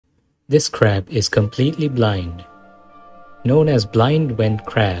This crab is completely blind. Known as blind vent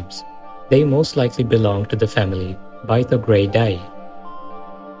crabs, they most likely belong to the family Bythograidae.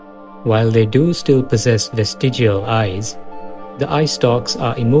 While they do still possess vestigial eyes, the eye stalks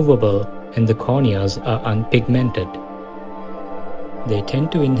are immovable and the corneas are unpigmented. They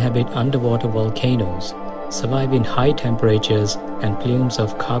tend to inhabit underwater volcanoes, survive in high temperatures and plumes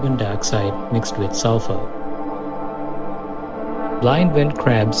of carbon dioxide mixed with sulfur. Blind vent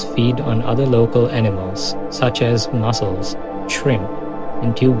crabs feed on other local animals such as mussels, shrimp,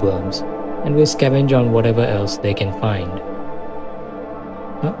 and tube worms, and will scavenge on whatever else they can find.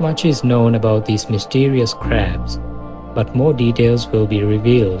 Not much is known about these mysterious crabs, but more details will be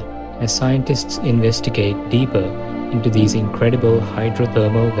revealed as scientists investigate deeper into these incredible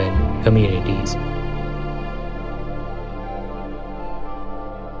hydrothermal vent communities.